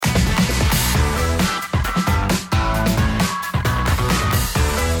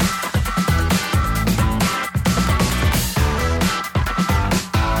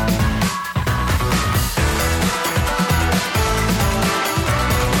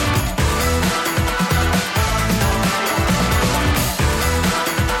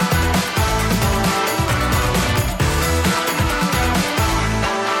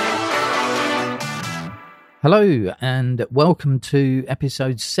Hello and welcome to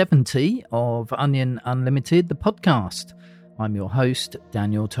episode 70 of Onion Unlimited, the podcast. I'm your host,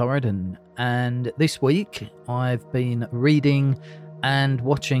 Daniel Torridon, and this week I've been reading and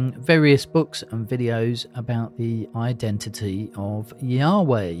watching various books and videos about the identity of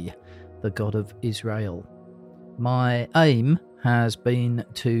Yahweh, the God of Israel. My aim has been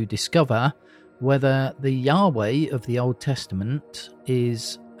to discover whether the Yahweh of the Old Testament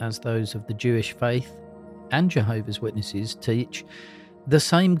is, as those of the Jewish faith and Jehovah's Witnesses teach, the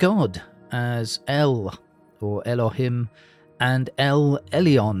same God as El, or Elohim, and El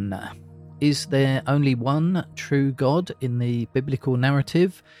Elyon. Is there only one true God in the biblical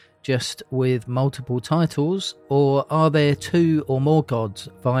narrative, just with multiple titles, or are there two or more gods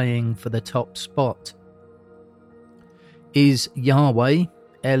vying for the top spot? Is Yahweh,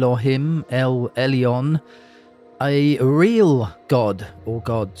 Elohim, El Elyon, a real god or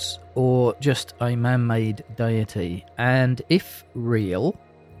gods, or just a man-made deity? And if real,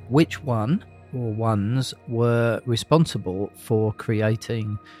 which one or ones were responsible for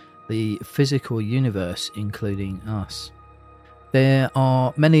creating the physical universe, including us? There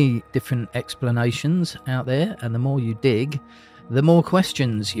are many different explanations out there, and the more you dig, the more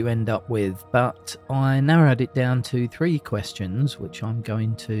questions you end up with, but I narrowed it down to 3 questions, which I'm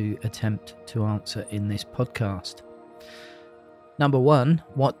going to attempt to answer in this podcast. Number 1,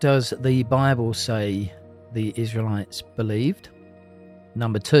 what does the Bible say the Israelites believed?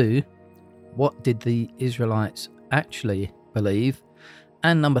 Number 2, what did the Israelites actually believe?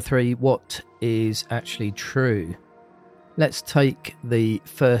 And number 3, what is actually true? Let's take the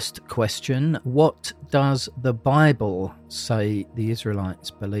first question. What does the Bible say the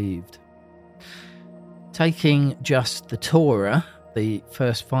Israelites believed? Taking just the Torah, the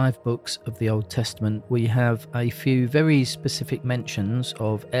first 5 books of the Old Testament, we have a few very specific mentions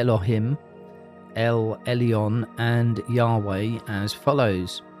of Elohim, El Elyon, and Yahweh as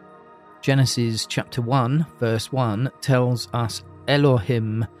follows. Genesis chapter 1, verse 1 tells us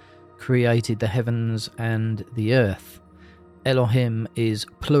Elohim created the heavens and the earth. Elohim is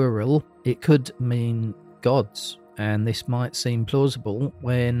plural. It could mean gods, and this might seem plausible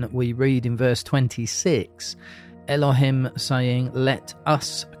when we read in verse 26, Elohim saying, "Let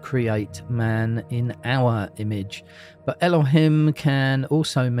us create man in our image." But Elohim can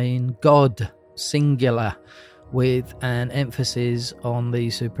also mean God, singular, with an emphasis on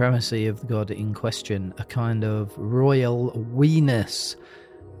the supremacy of the God in question, a kind of royal we-ness.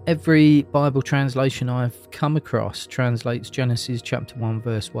 Every Bible translation I've come across translates Genesis chapter 1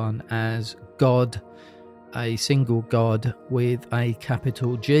 verse 1 as God, a single God with a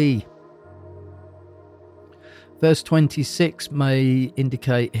capital G. Verse 26 may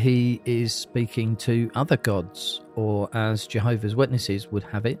indicate he is speaking to other gods, or as Jehovah's Witnesses would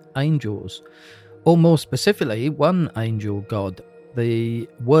have it, angels. Or more specifically, one angel God, the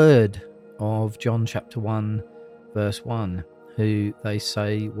Word of John chapter 1 verse 1. Who they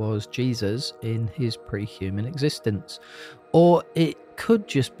say was Jesus in his pre-human existence. Or it could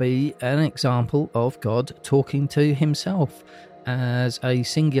just be an example of God talking to himself as a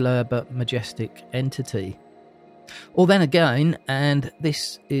singular but majestic entity. Or then again, and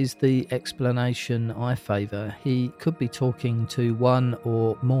this is the explanation I favour, he could be talking to one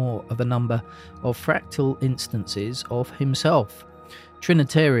or more of a number of fractal instances of himself.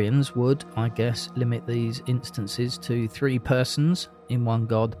 Trinitarians would, I guess, limit these instances to 3 persons in one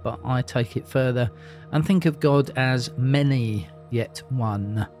God, but I take it further and think of God as many, yet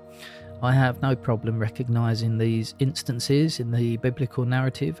one. I have no problem recognising these instances in the biblical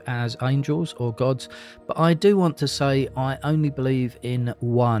narrative as angels or gods, but I do want to say I only believe in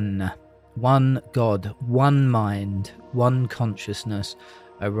one God, one mind, one consciousness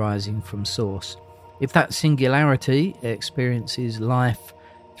arising from source. If that singularity experiences life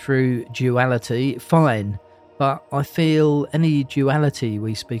through duality, fine, but I feel any duality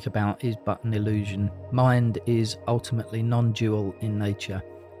we speak about is but an illusion. Mind is ultimately non-dual in nature.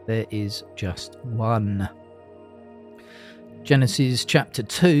 There is just one. Genesis chapter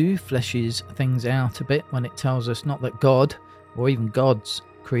 2 fleshes things out a bit when it tells us not that God, or even gods,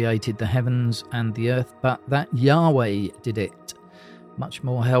 created the heavens and the earth, but that Yahweh did it. Much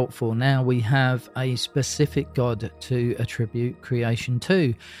more helpful. Now we have a specific God to attribute creation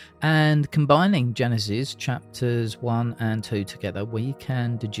to, and combining Genesis chapters 1 and 2 together, we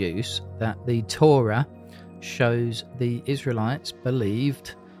can deduce that the Torah shows the Israelites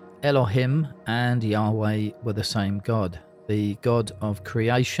believed Elohim and Yahweh were the same God, the God of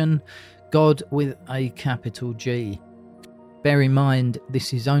creation, God with a capital G. Bear in mind,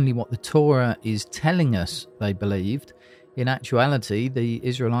 this is only what the Torah is telling us they believed. In actuality, the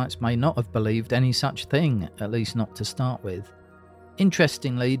Israelites may not have believed any such thing, at least not to start with.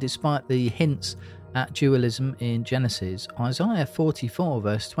 Interestingly, despite the hints at dualism in Genesis, Isaiah 44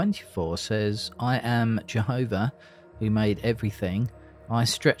 verse 24 says, "I am Jehovah, who made everything. I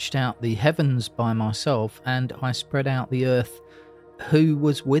stretched out the heavens by myself, and I spread out the earth. Who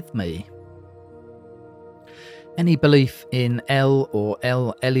was with me?" Any belief in El or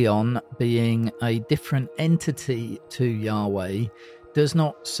El Elyon being a different entity to Yahweh does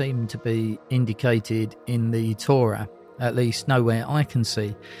not seem to be indicated in the Torah, at least nowhere I can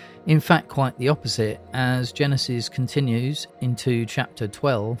see. In fact, quite the opposite. As Genesis continues into chapter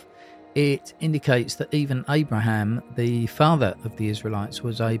 12, it indicates that even Abraham, the father of the Israelites,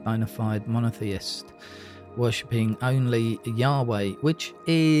 was a bona fide monotheist, worshipping only Yahweh, which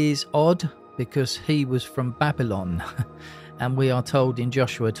is odd because he was from Babylon. And we are told in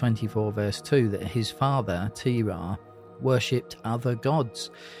Joshua 24 verse 2 that his father, Terah, worshipped other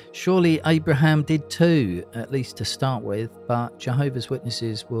gods. Surely Abraham did too, at least to start with, but Jehovah's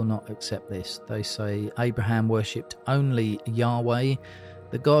Witnesses will not accept this. They say Abraham worshipped only Yahweh,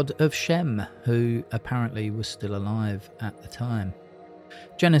 the god of Shem, who apparently was still alive at the time.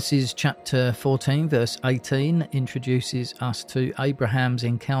 Genesis chapter 14 verse 18 introduces us to Abraham's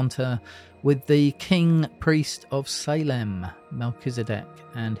encounter with the king priest of Salem, Melchizedek,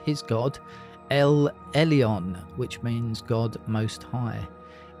 and his god, El Elyon, which means God Most High.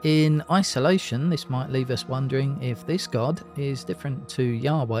 In isolation, this might leave us wondering if this God is different to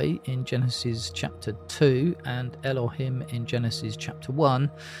Yahweh in Genesis chapter 2 and Elohim in Genesis chapter 1,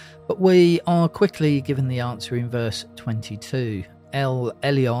 but we are quickly given the answer in verse 22. El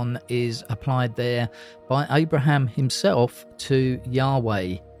Elyon is applied there by Abraham himself to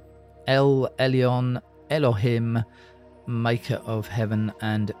Yahweh. El Elyon, Elohim, maker of heaven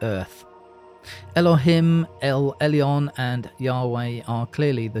and earth. Elohim, El Elyon, and Yahweh are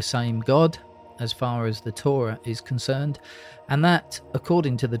clearly the same God as far as the Torah is concerned, and that,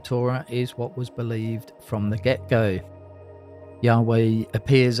 according to the Torah, is what was believed from the get-go. Yahweh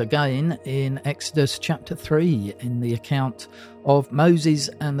appears again in Exodus chapter 3 in the account of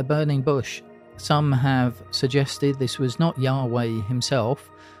Moses and the burning bush. Some have suggested this was not Yahweh himself,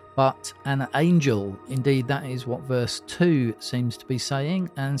 but an angel. Indeed, that is what verse 2 seems to be saying,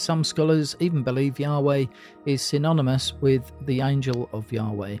 and some scholars even believe Yahweh is synonymous with the angel of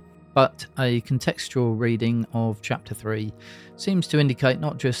Yahweh. But a contextual reading of chapter 3 seems to indicate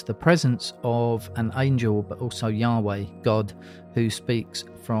not just the presence of an angel, but also Yahweh, God, who speaks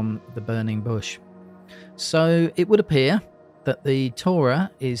from the burning bush. So it would appear that the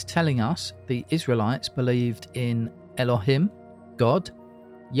Torah is telling us the Israelites believed in Elohim, God,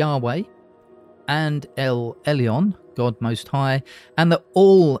 Yahweh, and El Elyon, God Most High, and that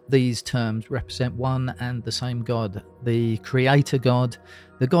all these terms represent one and the same God, the Creator God,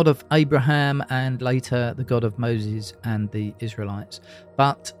 the God of Abraham, and later the God of Moses and the Israelites.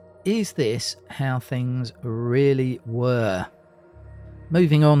 But is this how things really were?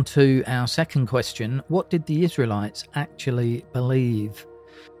 Moving on to our second question, what did the Israelites actually believe?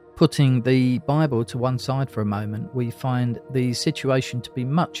 Putting the Bible to one side for a moment, we find the situation to be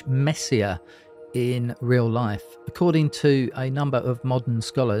much messier in real life. According to a number of modern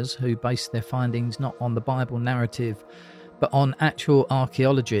scholars who base their findings not on the Bible narrative but on actual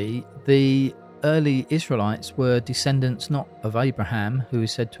archaeology, the early Israelites were descendants not of Abraham, who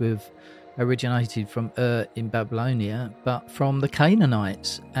is said to have originated from Ur in Babylonia, but from the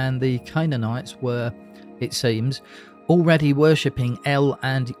Canaanites, and the Canaanites were, it seems, already worshipping El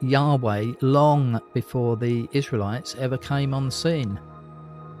and Yahweh long before the Israelites ever came on the scene.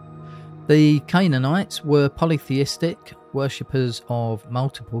 The Canaanites were polytheistic, worshippers of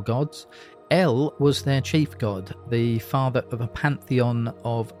multiple gods. El was their chief god, the father of a pantheon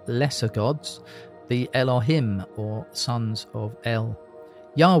of lesser gods, the Elohim, or sons of El.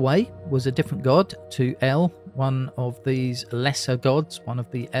 Yahweh was a different god to El, one of these lesser gods, one of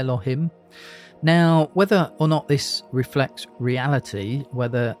the Elohim. Now, whether or not this reflects reality,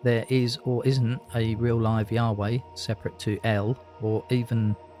 whether there is or isn't a real live Yahweh separate to El, or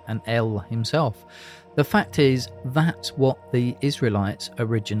even an El himself, the fact is that's what the Israelites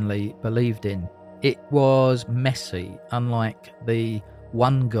originally believed in. It was messy, unlike the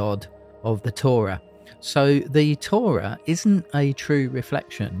one God of the Torah. So the Torah isn't a true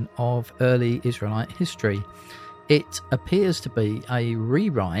reflection of early Israelite history. It appears to be a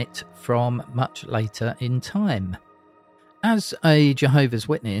rewrite from much later in time. As a Jehovah's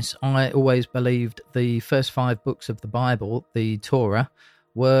Witness, I always believed the first 5 books of the Bible, the Torah,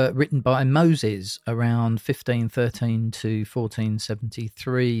 were written by Moses around 1513 to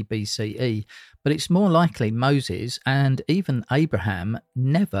 1473 BCE, but it's more likely Moses and even Abraham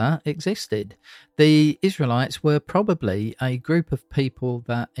never existed. The Israelites were probably a group of people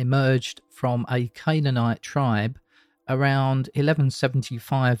that emerged from a Canaanite tribe around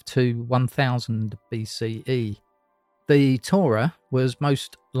 1175 to 1000 BCE. The Torah was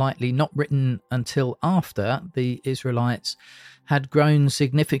most likely not written until after the Israelites had grown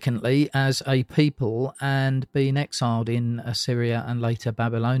significantly as a people and been exiled in Assyria and later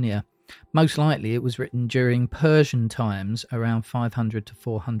Babylonia. Most likely it was written during Persian times around 500 to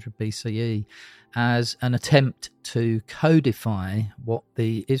 400 BCE as an attempt to codify what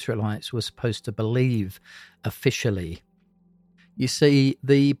the Israelites were supposed to believe officially. You see,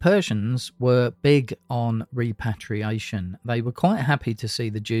 the Persians were big on repatriation. They were quite happy to see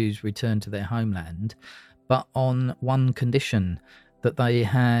the Jews return to their homeland, but on one condition, that they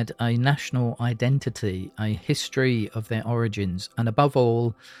had a national identity, a history of their origins, and above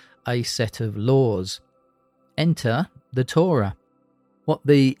all, a set of laws. Enter the Torah. What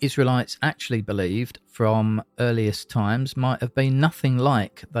the Israelites actually believed from earliest times might have been nothing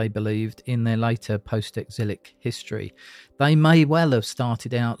like they believed in their later post-exilic history. They may well have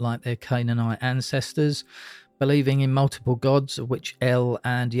started out like their Canaanite ancestors, believing in multiple gods, of which El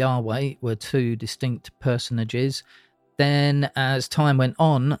and Yahweh were two distinct personages. Then, as time went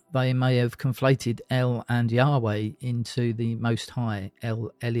on, they may have conflated El and Yahweh into the Most High,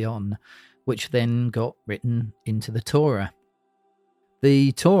 El Elyon, which then got written into the Torah.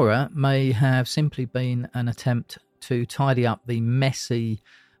 The Torah may have simply been an attempt to tidy up the messy,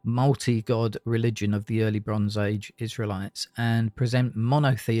 multi-god religion of the early Bronze Age Israelites and present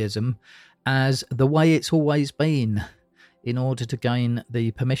monotheism as the way it's always been, in order to gain the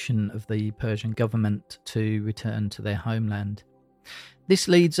permission of the Persian government to return to their homeland. This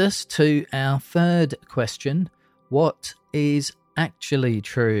leads us to our third question: what is actually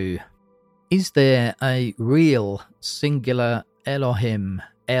true? Is there a real singular Elohim,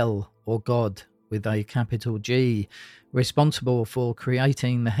 El or God with a capital G, responsible for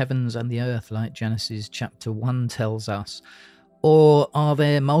creating the heavens and the earth like Genesis chapter 1 tells us? Or are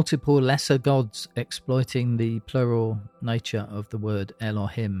there multiple lesser gods exploiting the plural nature of the word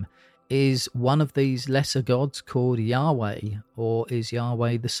Elohim? Is one of these lesser gods called Yahweh, or is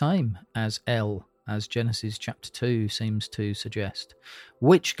Yahweh the same as El, as Genesis chapter 2 seems to suggest?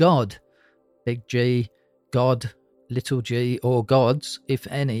 Which God, big G, God, little g, or gods, if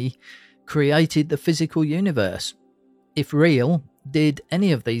any, created the physical universe? If real, did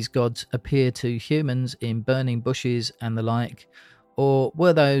any of these gods appear to humans in burning bushes and the like, or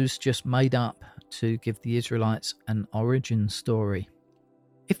were those just made up to give the Israelites an origin story?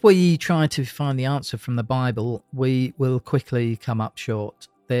 If we try to find the answer from the Bible, we will quickly come up short.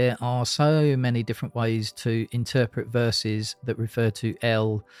 There are so many different ways to interpret verses that refer to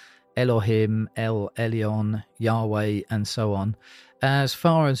El, Elohim, El Elyon, Yahweh, and so on. As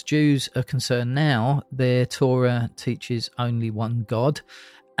far as Jews are concerned now, their Torah teaches only one God,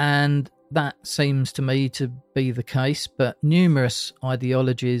 and that seems to me to be the case, but numerous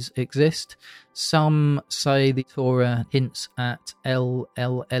ideologies exist. Some say the Torah hints at El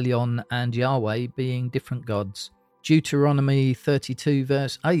Elyon, and Yahweh being different gods. Deuteronomy 32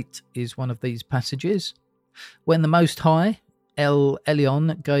 verse 8 is one of these passages. When the Most High, El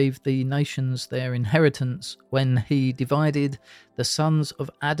Elyon, gave the nations their inheritance, when he divided the sons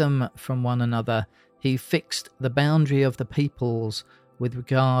of Adam from one another, he fixed the boundary of the peoples with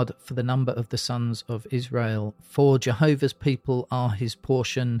regard for the number of the sons of Israel. For Jehovah's people are his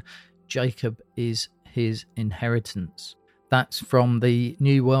portion, Jacob is his inheritance. That's from the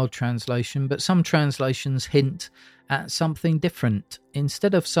New World Translation, but some translations hint at something different.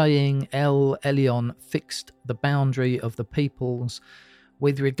 Instead of saying El Elyon fixed the boundary of the peoples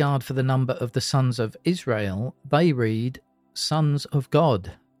with regard for the number of the sons of Israel, they read sons of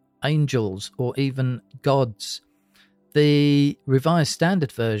God, angels, or even gods. The Revised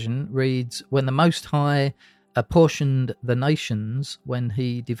Standard Version reads, when the Most High apportioned the nations, when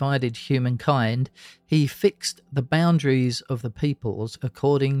he divided humankind, he fixed the boundaries of the peoples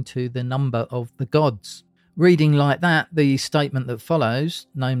according to the number of the gods. Reading like that, the statement that follows,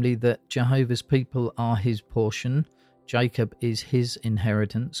 namely that Jehovah's people are his portion, Jacob is his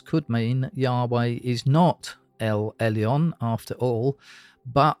inheritance, could mean Yahweh is not El Elyon after all,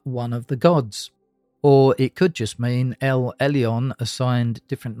 but one of the gods. Or it could just mean El Elyon assigned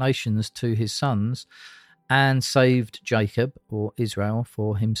different nations to his sons and saved Jacob, or Israel,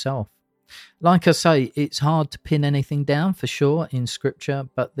 for himself. Like I say, it's hard to pin anything down for sure in Scripture,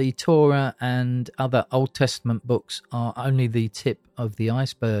 but the Torah and other Old Testament books are only the tip of the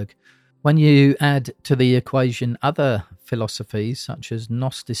iceberg. When you add to the equation other philosophies such as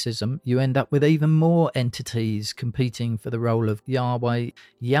Gnosticism, you end up with even more entities competing for the role of Yahweh,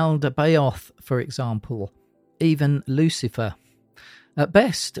 Yaldabaoth, for example, even Lucifer. At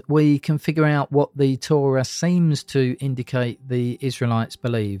best, we can figure out what the Torah seems to indicate the Israelites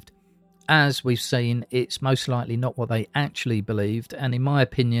believed. As we've seen, it's most likely not what they actually believed, and in my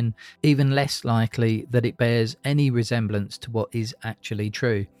opinion, even less likely that it bears any resemblance to what is actually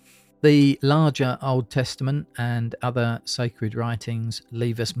true. The larger Old Testament and other sacred writings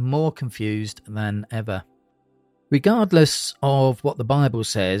leave us more confused than ever. Regardless of what the Bible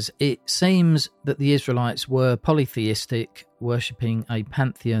says, it seems that the Israelites were polytheistic, worshipping a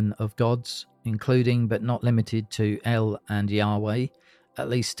pantheon of gods, including but not limited to El and Yahweh, at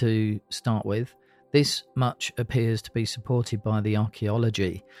least to start with. This much appears to be supported by the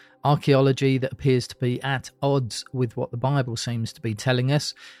archaeology that appears to be at odds with what the Bible seems to be telling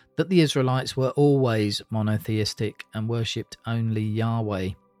us, that the Israelites were always monotheistic and worshipped only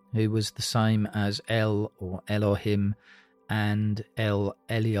Yahweh, who was the same as El or Elohim and El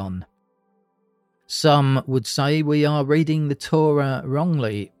Elyon. Some would say we are reading the Torah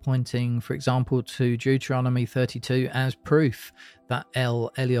wrongly, pointing, for example, to Deuteronomy 32 as proof that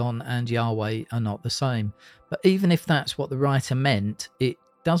El Elyon and Yahweh are not the same. But even if that's what the writer meant, it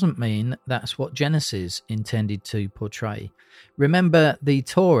doesn't mean that's what Genesis intended to portray. Remember, the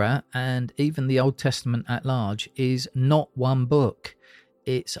Torah, and even the Old Testament at large, is not one book.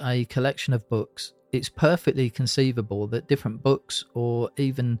 It's a collection of books. It's perfectly conceivable that different books, or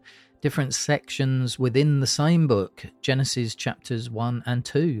even different sections within the same book, Genesis chapters 1 and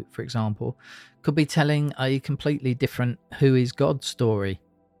 2, for example, could be telling a completely different Who is God story.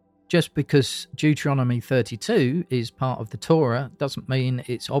 Just because Deuteronomy 32 is part of the Torah doesn't mean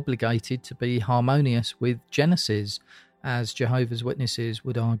it's obligated to be harmonious with Genesis, as Jehovah's Witnesses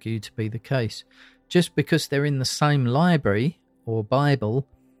would argue to be the case. Just because they're in the same library, or Bible,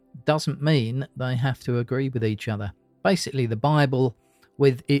 doesn't mean they have to agree with each other. Basically, the Bible,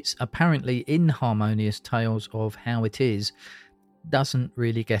 with its apparently inharmonious tales of how it is, doesn't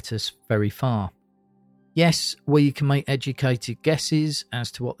really get us very far. Yes, we can make educated guesses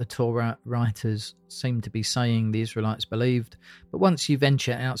as to what the Torah writers seem to be saying the Israelites believed, but once you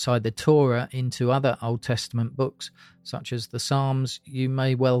venture outside the Torah into other Old Testament books, such as the Psalms, you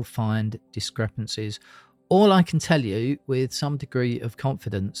may well find discrepancies. All I can tell you with some degree of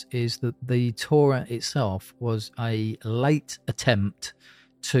confidence is that the Torah itself was a late attempt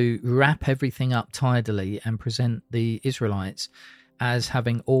to wrap everything up tidily and present the Israelites as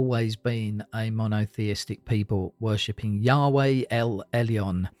having always been a monotheistic people, worshipping Yahweh El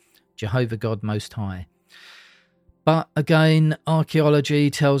Elyon, Jehovah God Most High. But again, archaeology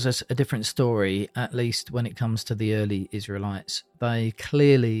tells us a different story, at least when it comes to the early Israelites. They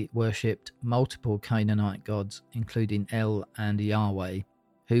clearly worshipped multiple Canaanite gods, including El and Yahweh,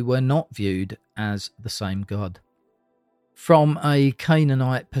 who were not viewed as the same God. From a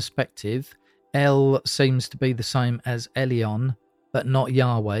Canaanite perspective, El seems to be the same as Elyon, but not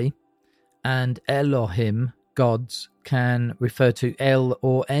Yahweh, and Elohim, gods, can refer to El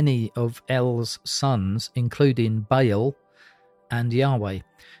or any of El's sons, including Baal and Yahweh.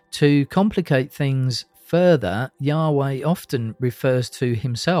 To complicate things further, Yahweh often refers to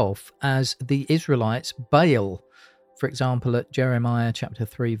himself as the Israelites' Baal, for example at Jeremiah chapter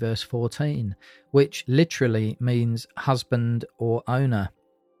 3 verse 14, which literally means husband or owner.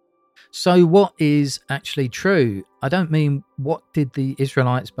 So what is actually true? I don't mean what did the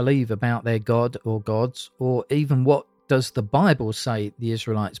Israelites believe about their God or gods, or even what does the Bible say the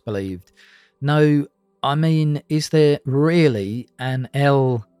Israelites believed. No, I mean, is there really an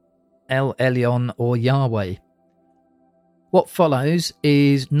El Elyon or Yahweh? What follows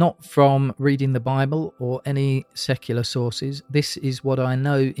is not from reading the Bible or any secular sources. This is what I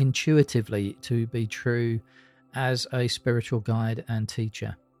know intuitively to be true as a spiritual guide and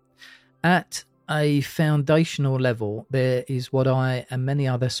teacher. At a foundational level, there is what I and many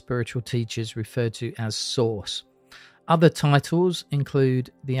other spiritual teachers refer to as source. Other titles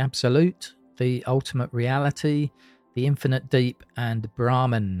include the Absolute, the Ultimate Reality, the Infinite Deep, and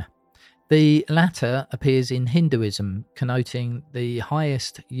Brahman. The latter appears in Hinduism, connoting the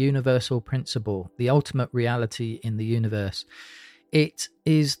highest universal principle, the ultimate reality in the universe. It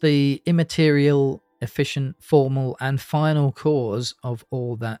is the immaterial, efficient, formal, and final cause of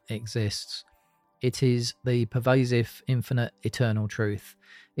all that exists. It is the pervasive, infinite, eternal truth.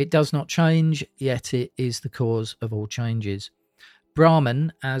 It does not change, yet it is the cause of all changes.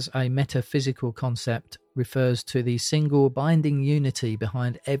 Brahman, as a metaphysical concept, refers to the single binding unity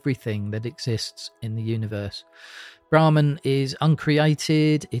behind everything that exists in the universe. Brahman is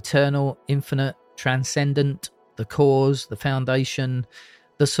uncreated, eternal, infinite, transcendent, the cause, the foundation,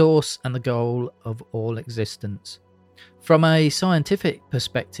 the source and the goal of all existence. From a scientific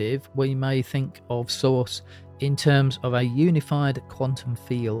perspective, we may think of source in terms of a unified quantum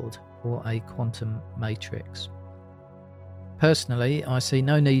field or a quantum matrix. Personally, I see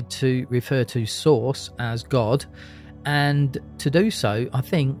no need to refer to source as God, and to do so, I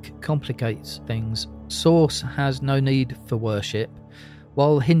think, complicates things. Source has no need for worship.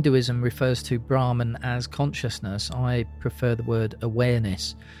 While Hinduism refers to Brahman as consciousness, I prefer the word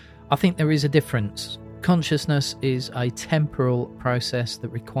awareness. I think there is a difference. Consciousness is a temporal process that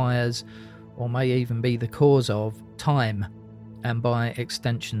requires, or may even be the cause of, time, and by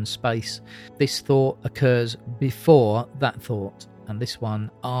extension space. This thought occurs before that thought, and this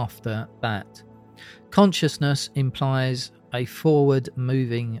one after that. Consciousness implies a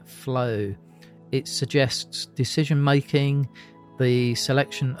forward-moving flow. It suggests decision-making, the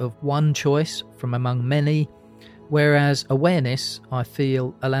selection of one choice from among many, whereas awareness, I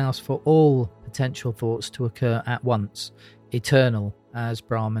feel, allows for all potential thoughts to occur at once, eternal, as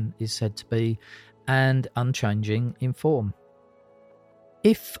Brahman is said to be, and unchanging in form.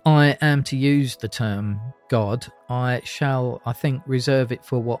 If I am to use the term God, I shall, I think, reserve it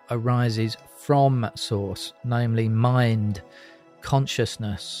for what arises from source, namely mind,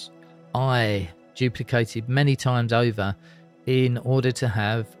 consciousness, I, duplicated many times over, in order to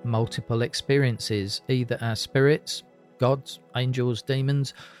have multiple experiences, either as spirits, gods, angels,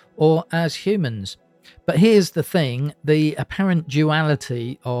 demons, or as humans. But here's the thing, the apparent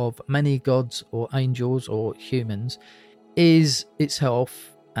duality of many gods or angels or humans is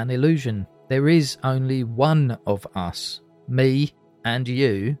itself an illusion. There is only one of us, me and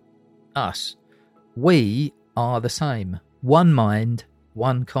you, us. We are the same, one mind,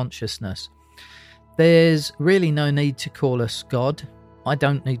 one consciousness. There's really no need to call us God. I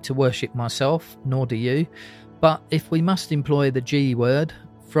don't need to worship myself, nor do you. But if we must employ the G word,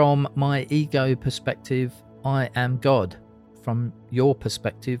 from my ego perspective, I am God. From your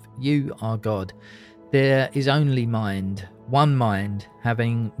perspective, you are God. There is only mind, one mind,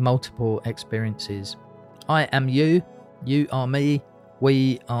 having multiple experiences. I am you, you are me,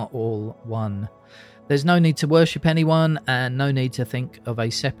 we are all one. There's no need to worship anyone and no need to think of a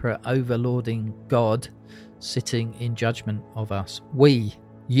separate overlording God sitting in judgment of us. We,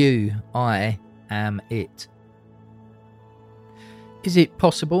 you, I am it. Is it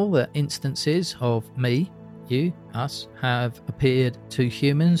possible that instances of me, you, us, have appeared to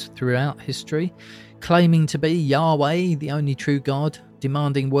humans throughout history, claiming to be Yahweh, the only true God,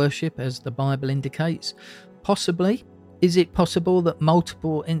 demanding worship as the Bible indicates? Possibly. Is it possible that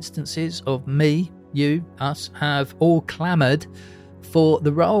multiple instances of me, you, us, have all clamoured for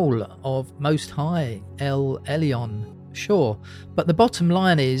the role of Most High, El Elyon? Sure, but the bottom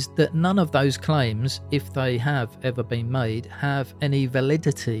line is that none of those claims, if they have ever been made, have any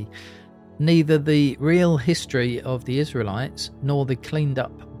validity. Neither the real history of the Israelites nor the cleaned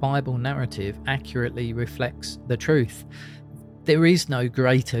up Bible narrative accurately reflects the truth. There is no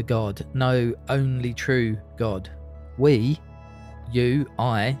greater God, no only true God. We, you,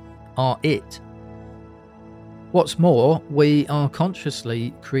 I, are it. What's more, we are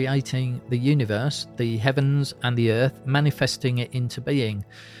consciously creating the universe, the heavens and the earth, manifesting it into being.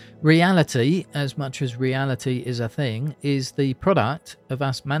 Reality, as much as reality is a thing, is the product of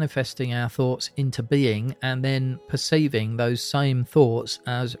us manifesting our thoughts into being and then perceiving those same thoughts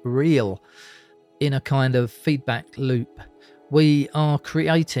as real in a kind of feedback loop. We are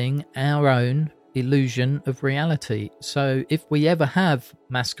creating our own illusion of reality. So if we ever have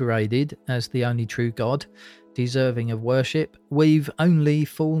masqueraded as the only true God, deserving of worship, we've only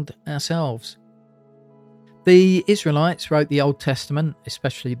fooled ourselves. The Israelites wrote the Old Testament,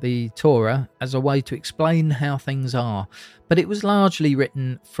 especially the Torah, as a way to explain how things are, but it was largely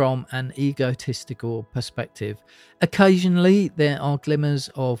written from an egotistical perspective. Occasionally there are glimmers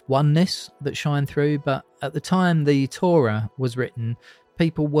of oneness that shine through, but at the time the Torah was written,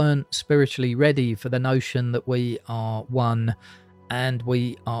 people weren't spiritually ready for the notion that we are one and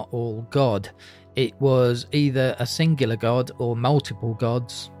we are all God. It was either a singular God or multiple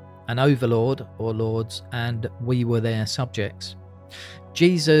gods, an overlord or lords, and we were their subjects.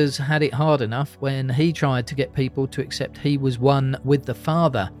 Jesus had it hard enough when he tried to get people to accept he was one with the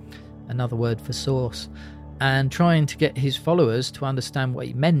Father, another word for source, and trying to get his followers to understand what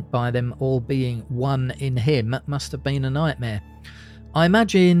he meant by them all being one in him must have been a nightmare. I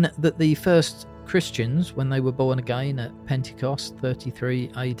imagine that the first Christians, when they were born again at Pentecost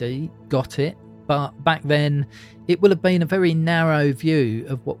 33 AD, got it, but back then it will have been a very narrow view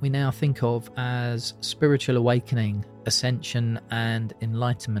of what we now think of as spiritual awakening, ascension and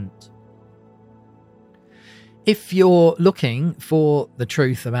enlightenment. If you're looking for the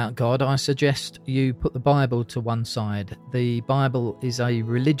truth about God, I suggest you put the Bible to one side. The Bible is a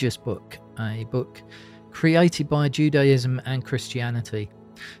religious book, a book created by Judaism and Christianity.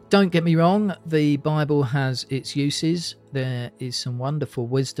 Don't get me wrong, the Bible has its uses. There is some wonderful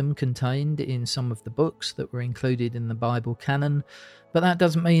wisdom contained in some of the books that were included in the Bible canon, but that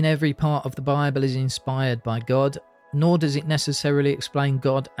doesn't mean every part of the Bible is inspired by God, nor does it necessarily explain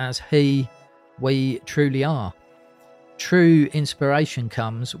God as we truly are. True inspiration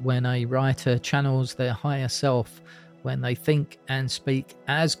comes when a writer channels their higher self, when they think and speak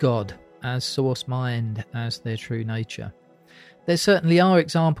as God, as source mind, as their true nature. There certainly are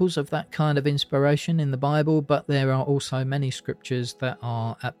examples of that kind of inspiration in the Bible, but there are also many scriptures that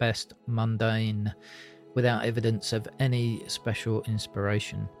are at best mundane, without evidence of any special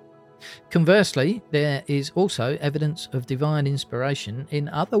inspiration. Conversely, there is also evidence of divine inspiration in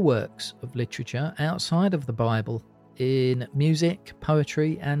other works of literature outside of the Bible, in music,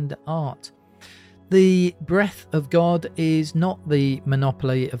 poetry, and art. The breath of God is not the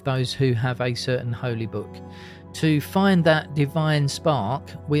monopoly of those who have a certain holy book. To find that divine spark,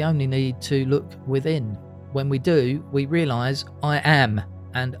 we only need to look within. When we do, we realise I am,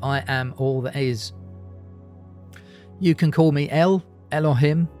 and I am all that is. You can call me El,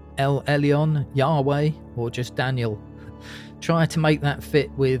 Elohim, El Elyon, Yahweh, or just Daniel. Try to make that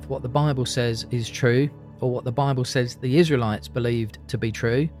fit with what the Bible says is true, or what the Bible says the Israelites believed to be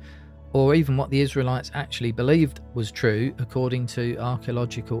true, or even what the Israelites actually believed was true according to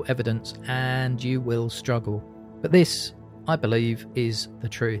archaeological evidence, and you will struggle. But this, I believe, is the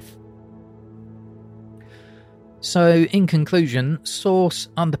truth. So, in conclusion, source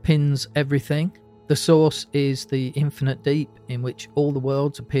underpins everything. The source is the infinite deep in which all the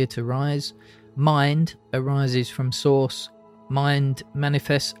worlds appear to rise. Mind arises from source. Mind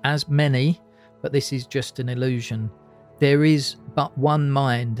manifests as many, but this is just an illusion. There is but one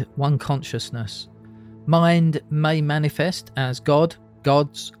mind, one consciousness. Mind may manifest as God,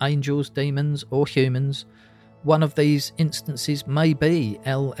 gods, angels, demons, or humans. One of these instances may be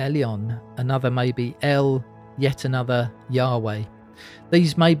El Elyon, another may be El, yet another Yahweh.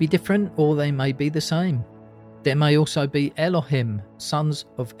 These may be different, or they may be the same. There may also be Elohim, sons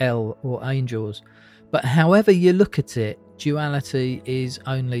of El, or angels. But however you look at it, duality is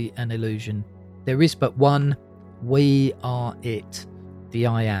only an illusion. There is but one. We are it, the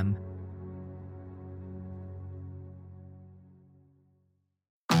I Am.